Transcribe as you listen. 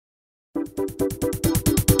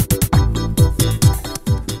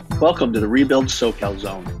Welcome to the Rebuild SoCal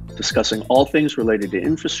Zone, discussing all things related to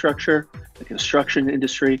infrastructure, the construction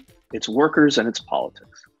industry, its workers, and its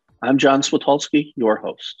politics. I'm John Switalski, your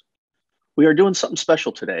host. We are doing something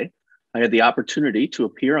special today. I had the opportunity to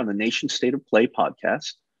appear on the Nation State of Play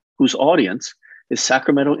podcast, whose audience is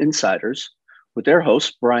Sacramento insiders, with their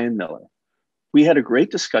host, Brian Miller. We had a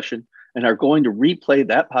great discussion and are going to replay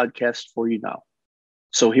that podcast for you now.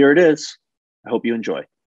 So here it is. I hope you enjoy.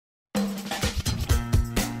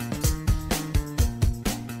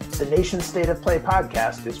 The Nation State of Play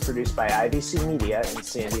podcast is produced by IBC Media in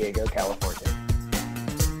San Diego, California.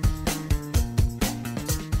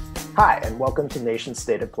 Hi, and welcome to Nation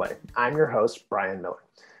State of Play. I'm your host, Brian Miller.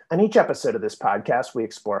 On each episode of this podcast, we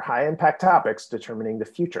explore high-impact topics determining the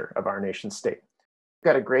future of our nation state.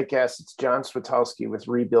 We've got a great guest. It's John Switalski with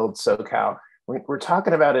Rebuild SoCal. We're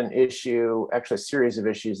talking about an issue, actually a series of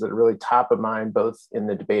issues that are really top of mind, both in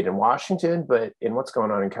the debate in Washington, but in what's going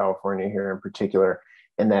on in California here in particular.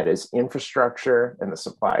 And that is infrastructure and the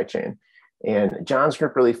supply chain. And John's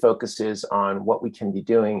group really focuses on what we can be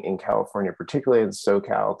doing in California, particularly in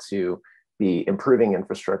SoCal, to be improving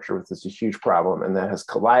infrastructure, which is a huge problem. And that has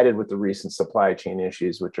collided with the recent supply chain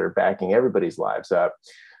issues, which are backing everybody's lives up.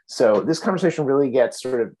 So this conversation really gets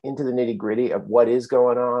sort of into the nitty gritty of what is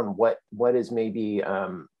going on, what is maybe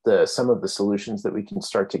some of the solutions that we can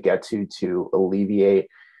start to get to alleviate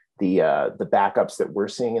the backups that we're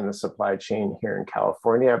seeing in the supply chain here in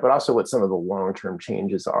California, but also what some of the long-term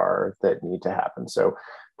changes are that need to happen. So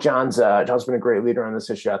John's been a great leader on this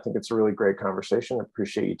issue. I think it's a really great conversation. I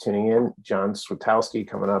appreciate you tuning in. John Switalski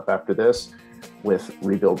coming up after this with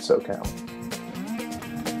Rebuild SoCal.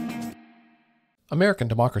 American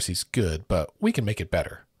democracy's good, but we can make it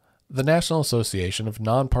better. The National Association of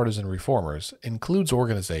Nonpartisan Reformers includes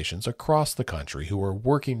organizations across the country who are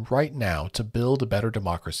working right now to build a better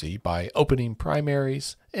democracy by opening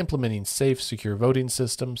primaries, implementing safe, secure voting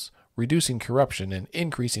systems, reducing corruption, and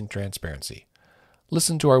increasing transparency.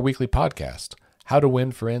 Listen to our weekly podcast, How to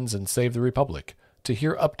Win Friends and Save the Republic, to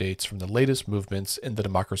hear updates from the latest movements in the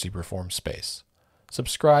democracy reform space.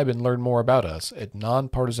 Subscribe and learn more about us at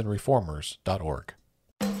nonpartisanreformers.org.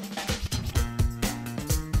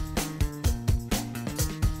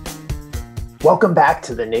 Welcome back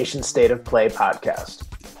to the Nation State of Play podcast.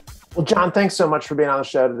 Well, John, thanks so much for being on the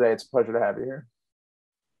show today. It's a pleasure to have you here.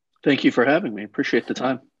 Thank you for having me. Appreciate the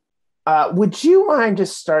time. Would you mind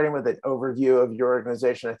just starting with an overview of your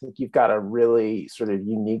organization? I think you've got a really sort of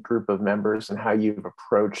unique group of members and how you've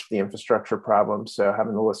approached the infrastructure problem. So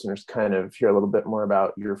having the listeners kind of hear a little bit more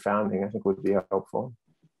about your founding, I think would be helpful.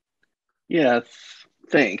 Yeah,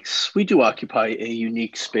 thanks. We do occupy a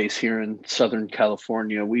unique space here in Southern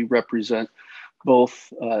California. We represent both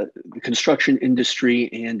the construction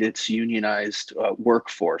industry and its unionized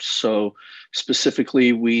workforce. So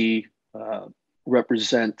specifically, we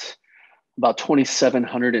represent about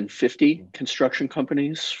 2,750 construction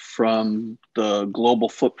companies, from the global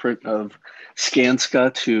footprint of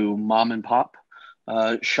Skanska to mom and pop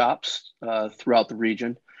shops throughout the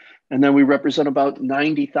region. And then we represent about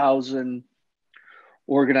 90,000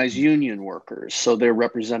 organized union workers. So they're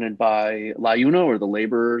represented by LAUNA, or the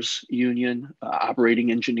Laborers Union, Operating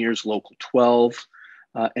Engineers Local 12,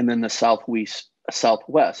 and then the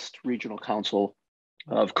Southwest Regional Council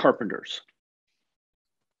of Carpenters.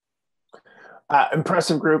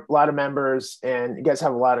 Impressive group, a lot of members, and you guys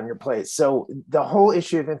have a lot on your plate. So the whole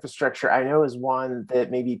issue of infrastructure, I know, is one that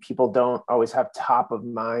maybe people don't always have top of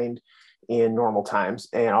mind in normal times.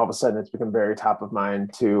 And all of a sudden it's become very top of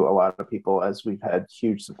mind to a lot of people as we've had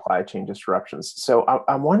huge supply chain disruptions. So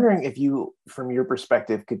I'm wondering if you, from your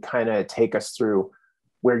perspective, could kind of take us through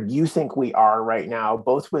where you think we are right now,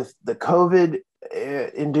 both with the COVID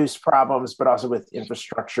induced problems, but also with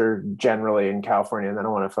infrastructure generally in California. And then I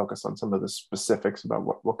want to focus on some of the specifics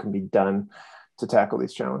about what can be done to tackle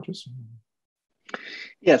these challenges.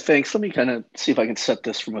 Yeah, thanks. Let me kind of see if I can set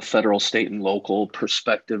this from a federal, state, and local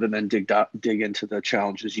perspective, and then dig into the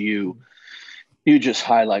challenges you just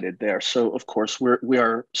highlighted there. So, of course, we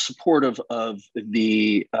are supportive of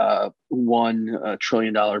the $1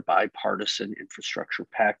 trillion bipartisan infrastructure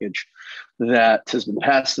package that has been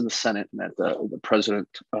passed in the Senate and that the president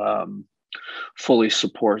fully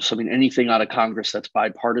supports. I mean, anything out of Congress that's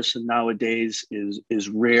bipartisan nowadays is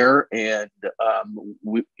rare, and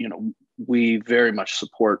we very much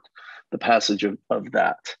support the passage of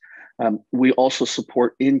that. We also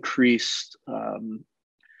support increased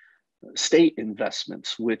state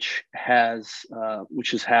investments, which has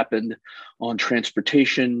happened on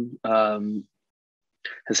transportation,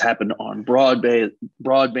 has happened on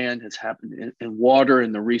broadband, has happened in water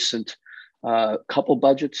in the recent couple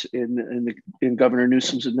budgets in Governor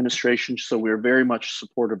Newsom's administration, so we're very much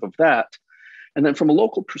supportive of that. And then from a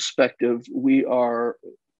local perspective, we are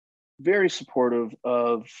very supportive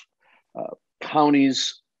of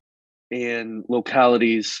counties and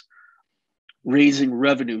localities raising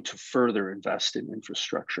revenue to further invest in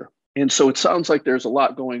infrastructure. And so it sounds like there's a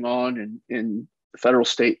lot going on in federal,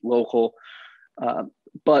 state, local.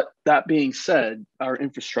 But that being said, our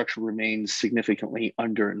infrastructure remains significantly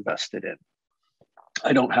underinvested in.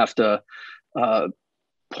 I don't have to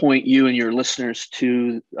point you and your listeners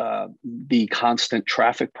to the constant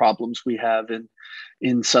traffic problems we have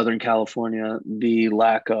in Southern California, the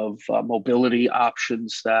lack of mobility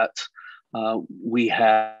options that we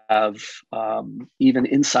have even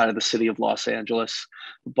inside of the city of Los Angeles,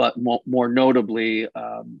 but more notably,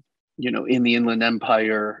 in the Inland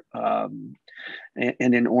Empire and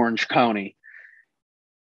in Orange County.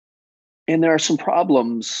 And there are some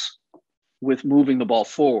problems with moving the ball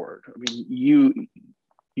forward. I mean,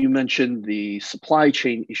 you mentioned the supply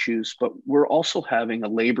chain issues, but we're also having a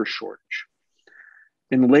labor shortage.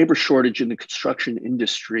 And the labor shortage in the construction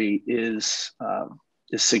industry is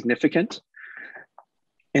significant.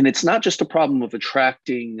 And it's not just a problem of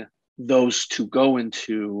attracting those to go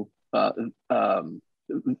into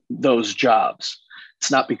those jobs.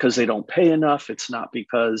 It's not because they don't pay enough. It's not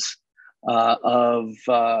because of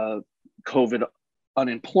COVID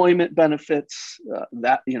unemployment benefits,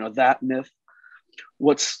 that myth.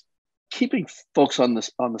 What's keeping folks on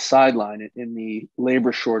the sideline in the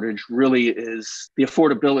labor shortage really is the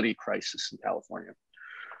affordability crisis in California.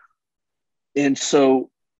 And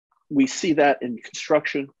so we see that in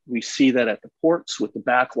construction. We see that at the ports with the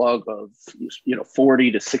backlog of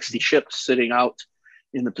 40 to 60 ships sitting out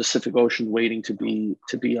in the Pacific Ocean waiting to be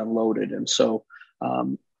unloaded. And so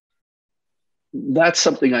that's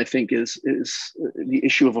something I think is the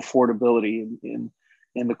issue of affordability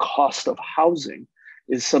and the cost of housing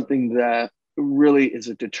is something that really is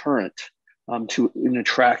a deterrent in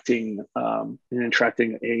attracting a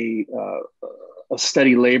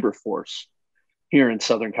steady labor force here in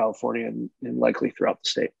Southern California and likely throughout the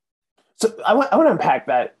state. So I want to unpack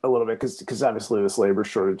that a little bit because obviously this labor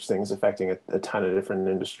shortage thing is affecting a ton of different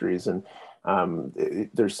industries, and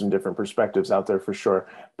there's some different perspectives out there for sure.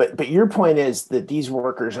 But your point is that these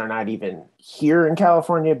workers are not even here in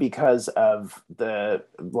California because of the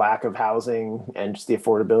lack of housing and just the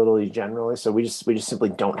affordability generally. So we just simply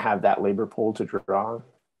don't have that labor pool to draw on.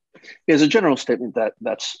 As a general statement,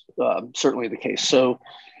 that's certainly the case. So.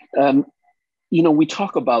 We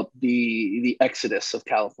talk about the exodus of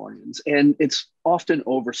Californians, and it's often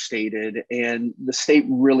overstated, and the state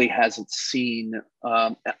really hasn't seen,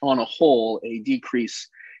 on a whole, a decrease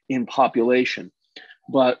in population.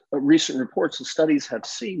 But recent reports and studies have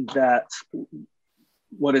seen that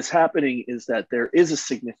what is happening is that there is a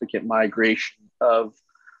significant migration of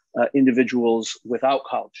individuals without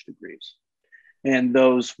college degrees. And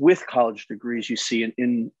those with college degrees, you see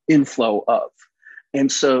an inflow of. And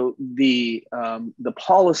so the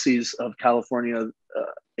policies of California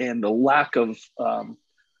and the lack of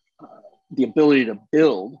the ability to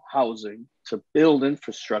build housing, to build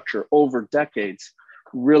infrastructure over decades,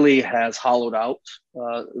 really has hollowed out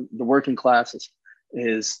the working classes,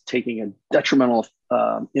 is taking a detrimental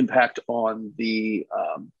impact on the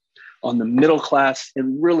middle class,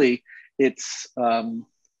 and really it's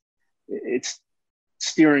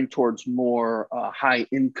steering towards more high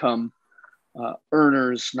income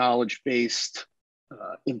earners, knowledge-based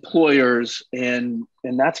employers, and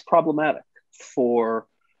that's problematic for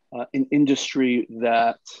an industry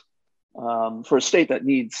that, for a state that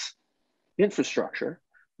needs infrastructure,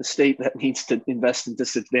 a state that needs to invest in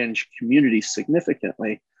disadvantaged communities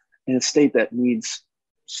significantly, and a state that needs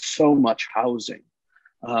so much housing.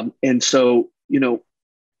 And so,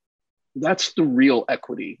 that's the real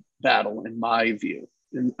equity battle in my view.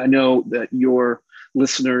 And I know that your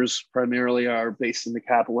listeners primarily are based in the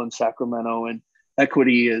capital in Sacramento, and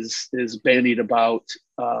equity is bandied about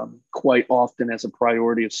quite often as a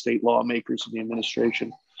priority of state lawmakers and the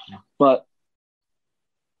administration. But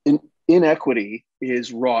inequity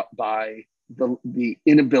is wrought by the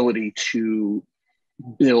inability to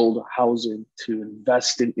build housing, to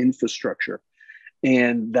invest in infrastructure.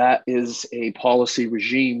 And that is a policy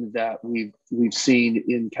regime that we've seen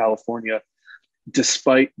in California.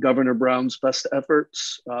 Despite Governor Brown's best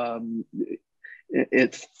efforts,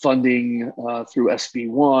 it's funding through SB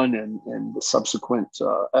 1 and the subsequent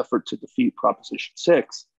effort to defeat Proposition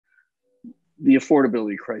 6, the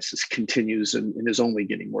affordability crisis continues and is only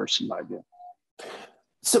getting worse in my view.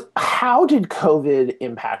 So how did COVID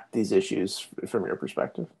impact these issues from your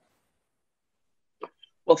perspective?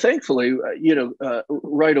 Well, thankfully,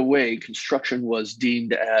 right away, construction was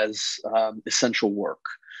deemed as essential work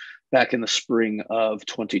back in the spring of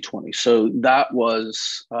 2020. So that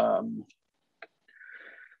was a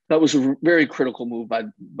very critical move by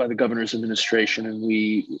the governor's administration, and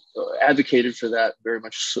we advocated for that very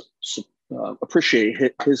much. Appreciate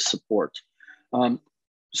his support. Um,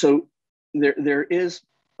 so there is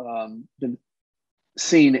been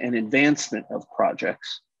seen an advancement of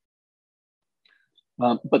projects,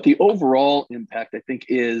 but the overall impact, I think,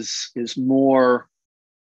 is more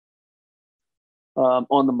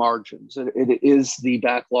on the margins. It is the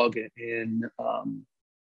backlog in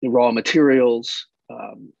raw materials,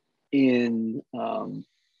 in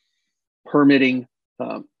permitting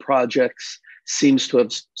projects seems to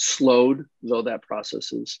have slowed, though that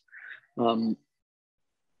process is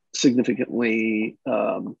significantly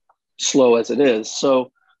slow as it is.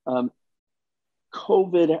 So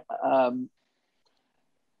COVID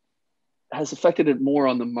has affected it more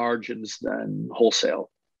on the margins than wholesale.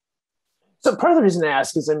 So part of the reason I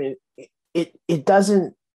ask is, I mean, it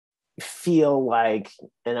doesn't feel like,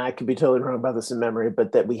 and I could be totally wrong about this in memory,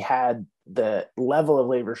 but that we had the level of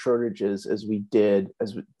labor shortages as the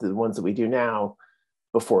ones that we do now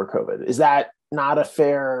before COVID. Is that not a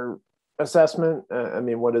fair assessment? I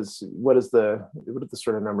mean, what do the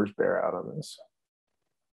sort of numbers bear out on this?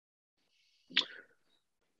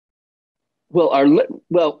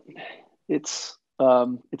 Well, it's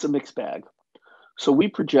a mixed bag. So we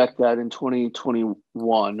project that in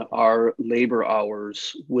 2021, our labor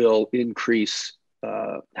hours will increase,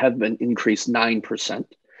 have been increased 9%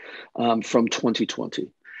 from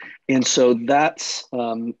 2020. And so that's,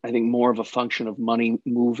 I think, more of a function of money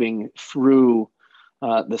moving through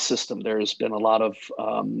the system. There has been a lot of,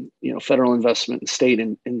 federal investment and state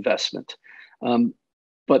investment.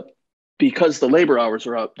 But because the labor hours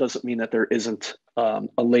are up, doesn't mean that there isn't a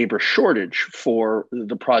labor shortage for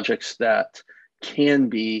the projects that can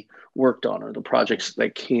be worked on, or the projects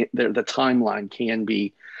that the timeline can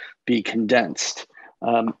be condensed.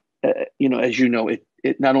 As you know,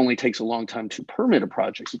 it not only takes a long time to permit a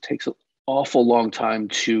project, it takes an awful long time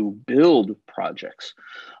to build projects.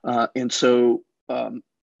 And so I'm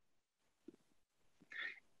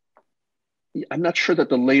not sure that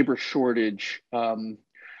the labor shortage, from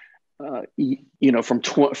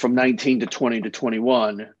 19 to 20 to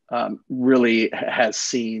 21, really has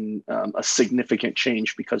seen a significant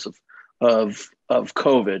change because of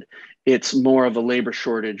COVID. It's more of a labor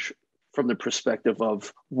shortage from the perspective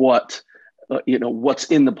of what's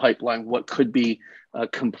in the pipeline, what could be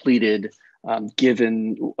completed,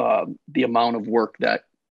 given the amount of work that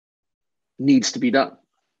needs to be done.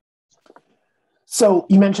 So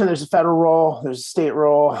you mentioned there's a federal role, there's a state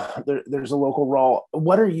role, there's a local role.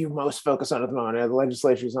 What are you most focused on at the moment? The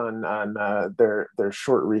legislature's on their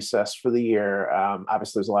short recess for the year.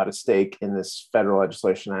 Obviously, there's a lot at stake in this federal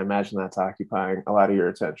legislation. I imagine that's occupying a lot of your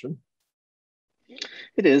attention.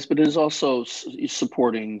 It is, but it is also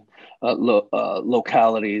supporting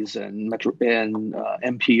localities and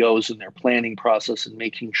MPOs in their planning process, and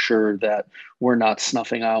making sure that we're not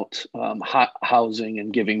snuffing out housing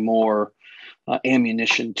and giving more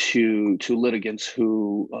ammunition to litigants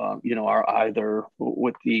who are either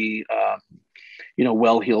with the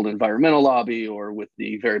well-heeled environmental lobby or with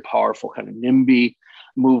the very powerful kind of NIMBY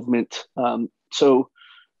movement. So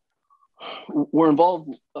we're involved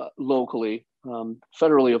locally.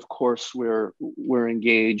 Federally, of course, we're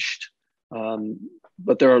engaged,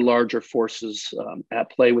 but there are larger forces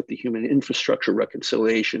at play with the Human Infrastructure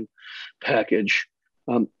Reconciliation Package.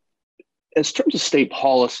 As terms of state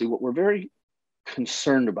policy, what we're very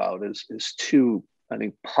concerned about is two, I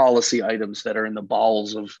think, policy items that are in the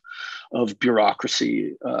bowels of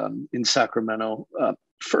bureaucracy in Sacramento.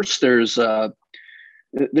 First, there's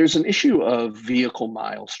an issue of vehicle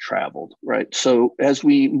miles traveled, right? So as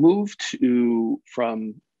we move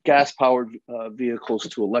from gas-powered vehicles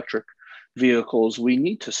to electric vehicles, we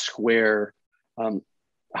need to square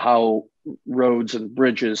how roads and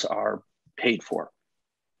bridges are paid for.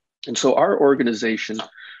 And so our organization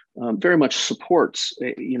very much supports,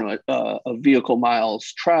 a vehicle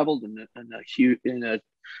miles traveled and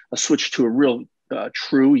a switch to a real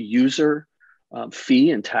true user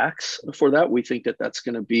fee and tax for that. We think that that's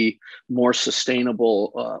going to be more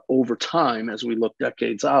sustainable over time as we look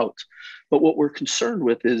decades out. But what we're concerned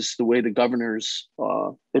with is the way the governor's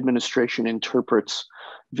administration interprets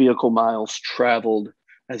vehicle miles traveled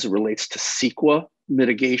as it relates to CEQA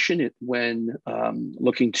mitigation when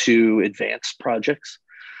looking to advance projects.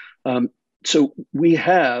 So we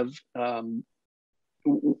have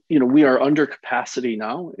we are under capacity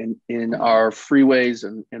now in our freeways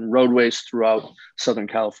and roadways throughout Southern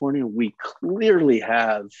California. We clearly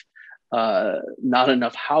have not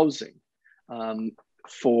enough housing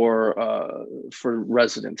for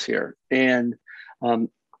residents here, and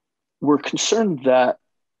we're concerned that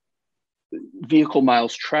vehicle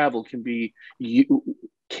miles traveled can be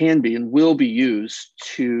and will be used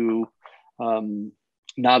to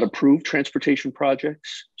not approve transportation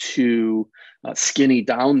projects, to skinny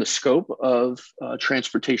down the scope of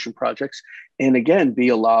transportation projects, and again, be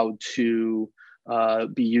allowed to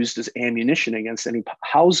be used as ammunition against any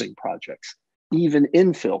housing projects, even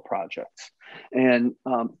infill projects. And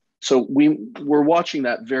so we're watching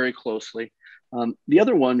that very closely. The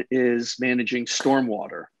other one is managing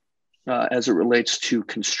stormwater as it relates to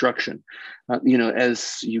construction.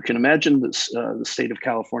 As you can imagine, the state of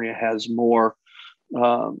California has more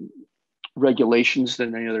regulations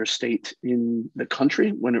than any other state in the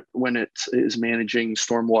country when it is managing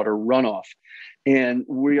stormwater runoff. And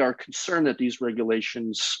we are concerned that these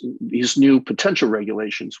new potential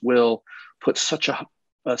regulations, will put such a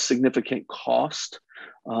significant cost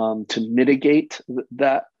to mitigate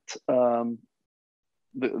that the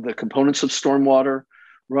components of stormwater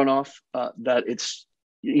runoff, that it's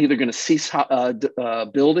either going to cease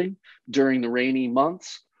building during the rainy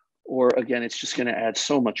months, or again, it's just going to add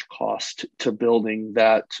so much cost to building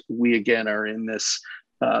that we again are in this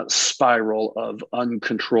spiral of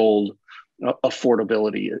uncontrolled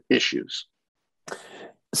affordability issues.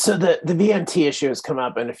 So the VMT issue has come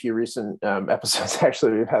up in a few recent episodes.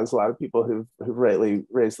 Actually, we've had a lot of people who've rightly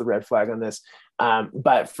raised the red flag on this.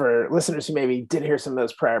 But for listeners who maybe didn't hear some of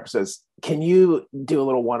those prior episodes, can you do a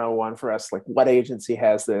little 101 for us? Like, what agency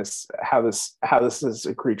has this? How this is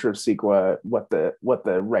a creature of CEQA? What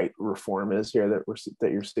the right reform is here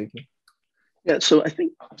that you're seeking? Yeah, so I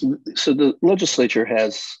think the legislature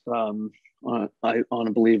has, I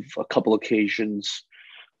believe, a couple occasions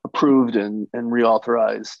approved and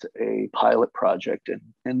reauthorized a pilot project.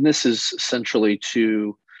 And this is essentially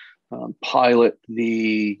to pilot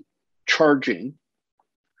the charging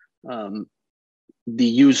the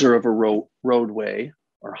user of a roadway,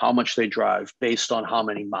 or how much they drive, based on how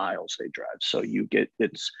many miles they drive. So you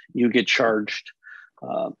get charged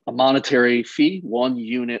a monetary fee, 1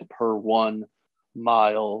 unit per 1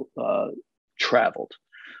 mile traveled.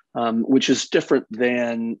 Which is different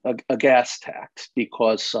than a gas tax,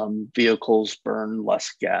 because some vehicles burn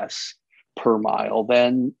less gas per mile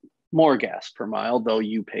than more gas per mile, though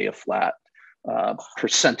you pay a flat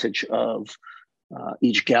percentage of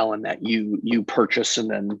each gallon that you purchase and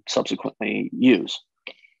then subsequently use.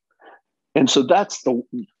 And so that's the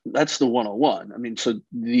 101. I mean, so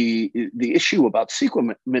the issue about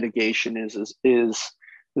CEQA mitigation is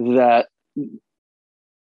that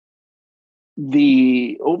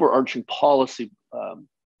the overarching policy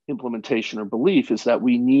implementation or belief is that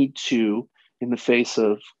we need to, in the face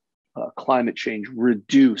of climate change,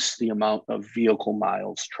 reduce the amount of vehicle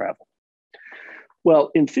miles traveled.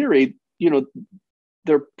 Well, in theory,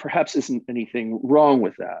 there perhaps isn't anything wrong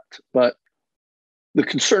with that, but the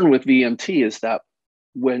concern with VMT is that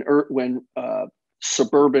when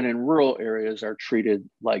suburban and rural areas are treated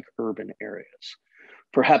like urban areas,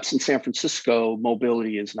 perhaps in San Francisco,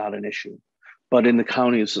 mobility is not an issue. But in the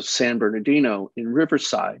counties of San Bernardino and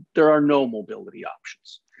Riverside, there are no mobility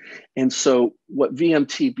options. And so what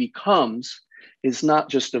VMT becomes is not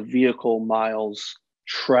just a vehicle miles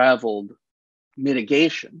traveled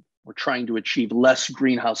mitigation. We're trying to achieve less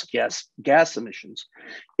greenhouse gas emissions.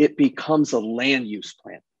 It becomes a land use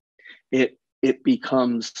plan. It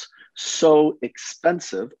becomes so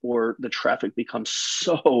expensive, or the traffic becomes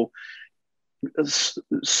so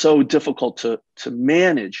difficult to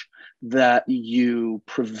manage, that you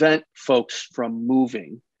prevent folks from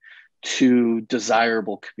moving to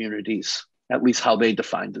desirable communities, at least how they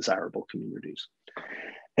define desirable communities.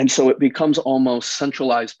 And so it becomes almost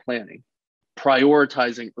centralized planning,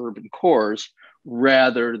 prioritizing urban cores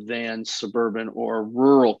rather than suburban or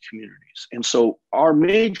rural communities. And so our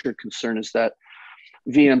major concern is that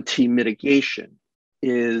VMT mitigation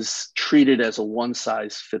is treated as a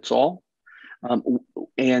one-size-fits-all,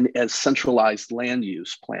 and as centralized land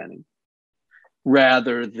use planning,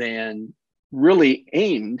 rather than really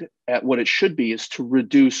aimed at what it should be, is to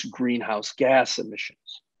reduce greenhouse gas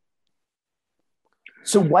emissions.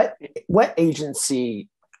 So what agency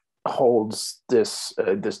holds this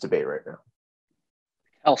debate right now?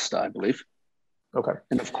 CalSTA, I believe. Okay.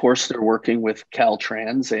 And of course, they're working with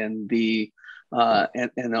Caltrans and the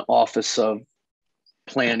Office of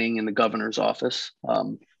Planning in the governor's office.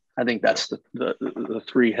 I think that's the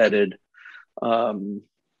three-headed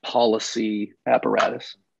policy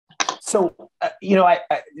apparatus. So,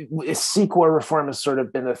 CEQA reform has sort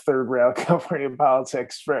of been the third rail of California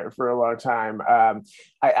politics for a long time.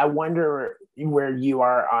 I wonder where you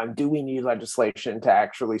are on, do we need legislation to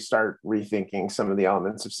actually start rethinking some of the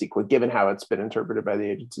elements of CEQA, given how it's been interpreted by the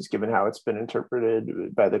agencies, given how it's been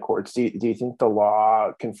interpreted by the courts? Do you think the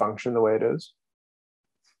law can function the way it is?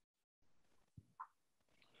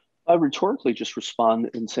 I rhetorically just respond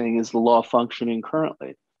in saying, is the law functioning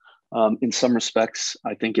currently? In some respects,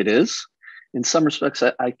 I think it is. In some respects,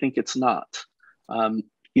 I think it's not. I'm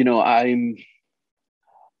not in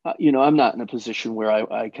a position where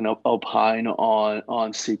I can opine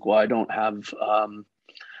on CEQA. I don't have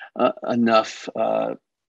enough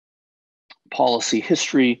policy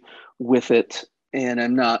history with it, and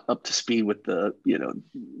I'm not up to speed with the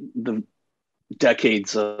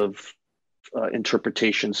decades of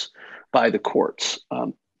interpretations by the courts.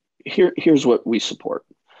 Here's what we support.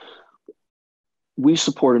 We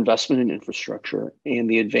support investment in infrastructure and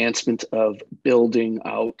the advancement of building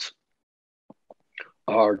out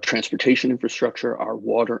our transportation infrastructure, our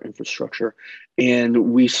water infrastructure,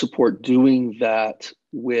 and we support doing that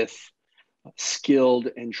with skilled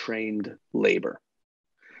and trained labor.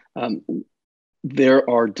 There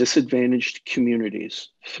are disadvantaged communities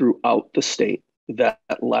throughout the state that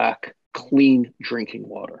lack clean drinking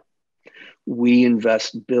water. We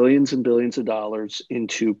invest billions and billions of dollars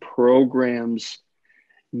into programs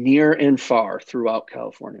near and far throughout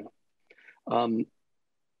California.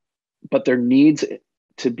 But there needs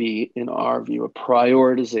to be, in our view, a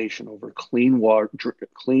prioritization over clean water,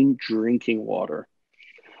 clean drinking water,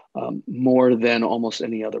 more than almost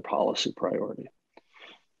any other policy priority.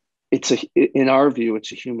 In our view,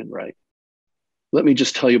 it's a human right. Let me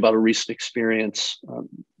just tell you about a recent experience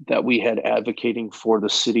that we had advocating for the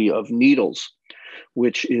city of Needles,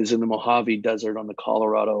 which is in the Mojave Desert on the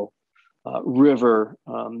Colorado River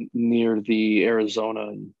near the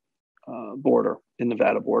Arizona border, and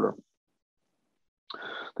Nevada border.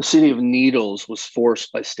 The city of Needles was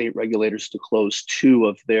forced by state regulators to close 2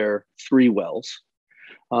 of their 3 wells,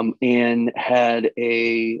 and had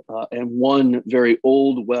and one very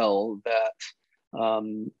old well that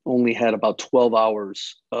only had about 12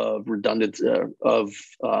 hours of redundant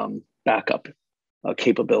backup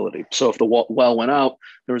capability. So if the well went out,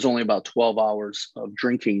 there was only about 12 hours of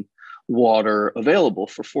drinking water available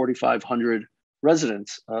for 4,500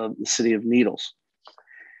 residents of the city of Needles.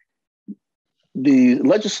 The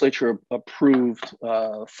legislature approved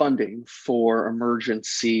funding for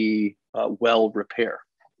emergency well repair.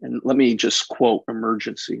 And let me just quote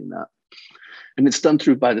emergency in that. And it's done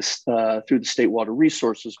through the State Water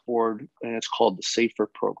Resources Board, and it's called the SAFER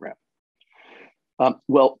program.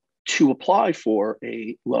 To apply for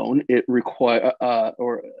a loan, it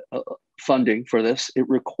funding for this, it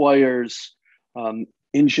requires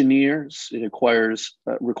engineers, it requires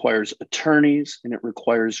attorneys, and it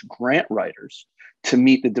requires grant writers to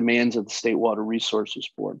meet the demands of the State Water Resources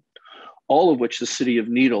Board, all of which the city of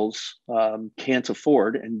Needles can't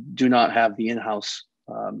afford and do not have the in-house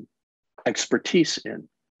expertise in.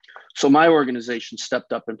 So my organization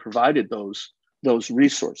stepped up and provided those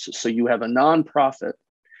resources. So you have a nonprofit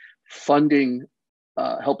funding,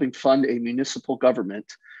 helping fund a municipal government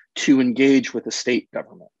to engage with a state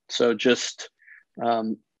government. So just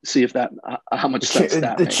see if how much sense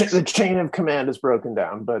that makes. The chain of command is broken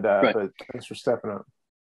down, but right. But thanks for stepping up.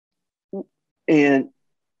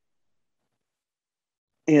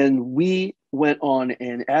 And we went on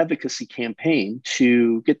an advocacy campaign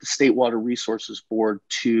to get the State Water Resources Board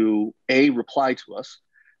to A, reply to us,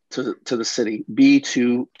 to the city, B,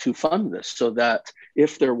 to fund this, so that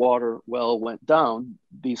if their water well went down,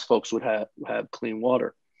 these folks would have clean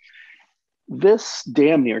water. This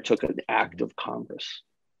damn near took an act of Congress.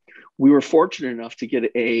 We were fortunate enough to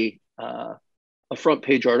get a front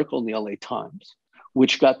page article in the LA Times,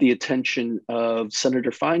 which got the attention of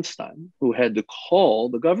Senator Feinstein, who had to call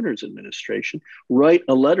the governor's administration, write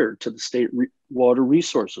a letter to the State Water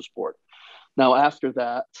Resources Board. Now, after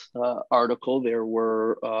that article, there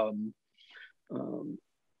were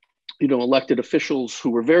elected officials who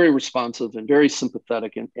were very responsive and very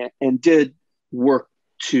sympathetic, and did work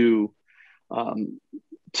to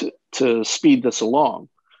speed this along.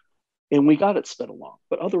 And we got it sped along.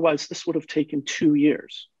 But otherwise, this would have taken 2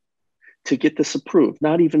 years to get this approved,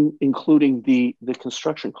 not even including the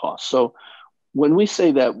construction costs. So when we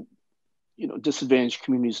say that disadvantaged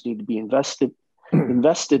communities need to be invested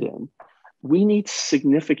in, we need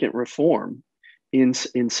significant reform in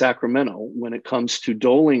Sacramento when it comes to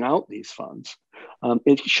doling out these funds.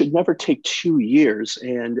 It should never take 2 years.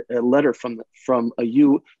 And a letter from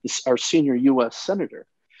our senior U.S. senator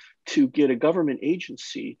to get a government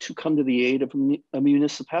agency to come to the aid of a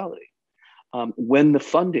municipality when the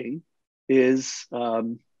funding was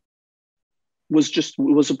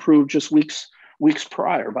approved just weeks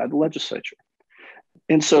prior by the legislature.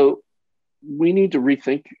 And so we need to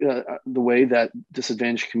rethink the way that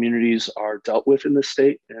disadvantaged communities are dealt with in the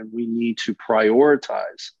state, and we need to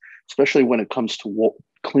prioritize, especially when it comes to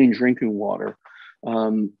clean drinking water.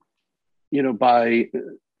 By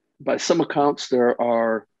some accounts, there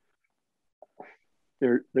are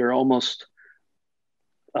almost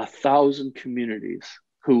 1,000 communities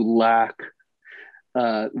who lack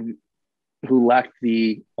the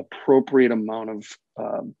appropriate amount of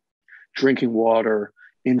drinking water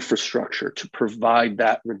infrastructure to provide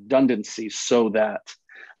that redundancy, so that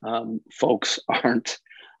folks aren't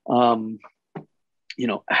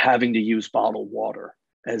having to use bottled water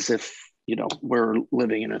as if we're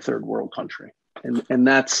living in a third world country. And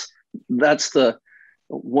that's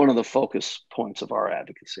one of the focus points of our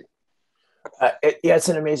advocacy. It's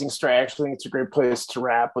an amazing story. I actually think it's a great place to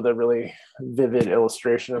wrap with a really vivid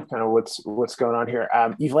illustration of kind of what's going on here.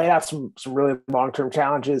 You've laid out some really long-term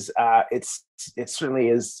challenges. It certainly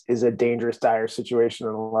is a dangerous, dire situation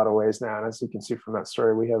in a lot of ways now. And as you can see from that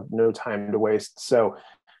story, we have no time to waste. So,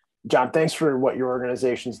 John, thanks for what your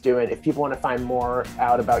organization's doing. If people want to find more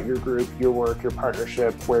out about your group, your work, your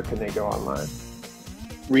partnership, where can they go online?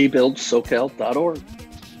 rebuildsocal.org.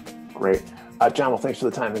 Great. John, well, thanks for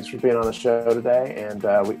the time. Thanks for being on the show today. And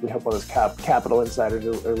we hope all those capital insiders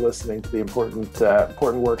are listening to the important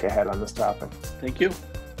work ahead on this topic. Thank you.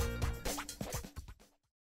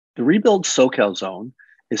 The Rebuild SoCal Zone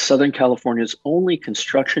is Southern California's only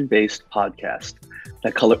construction-based podcast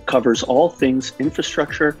that covers all things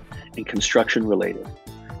infrastructure and construction related.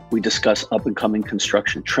 We discuss up-and-coming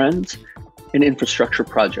construction trends and infrastructure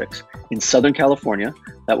projects in Southern California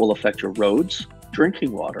that will affect your roads,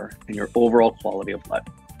 drinking water, and your overall quality of life.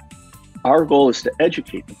 Our goal is to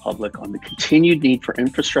educate the public on the continued need for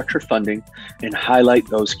infrastructure funding and highlight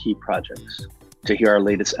those key projects. To hear our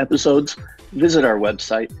latest episodes, visit our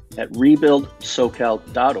website at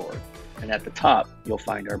rebuildsocal.org, and at the top, you'll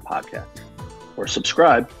find our podcast, or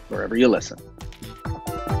subscribe wherever you listen.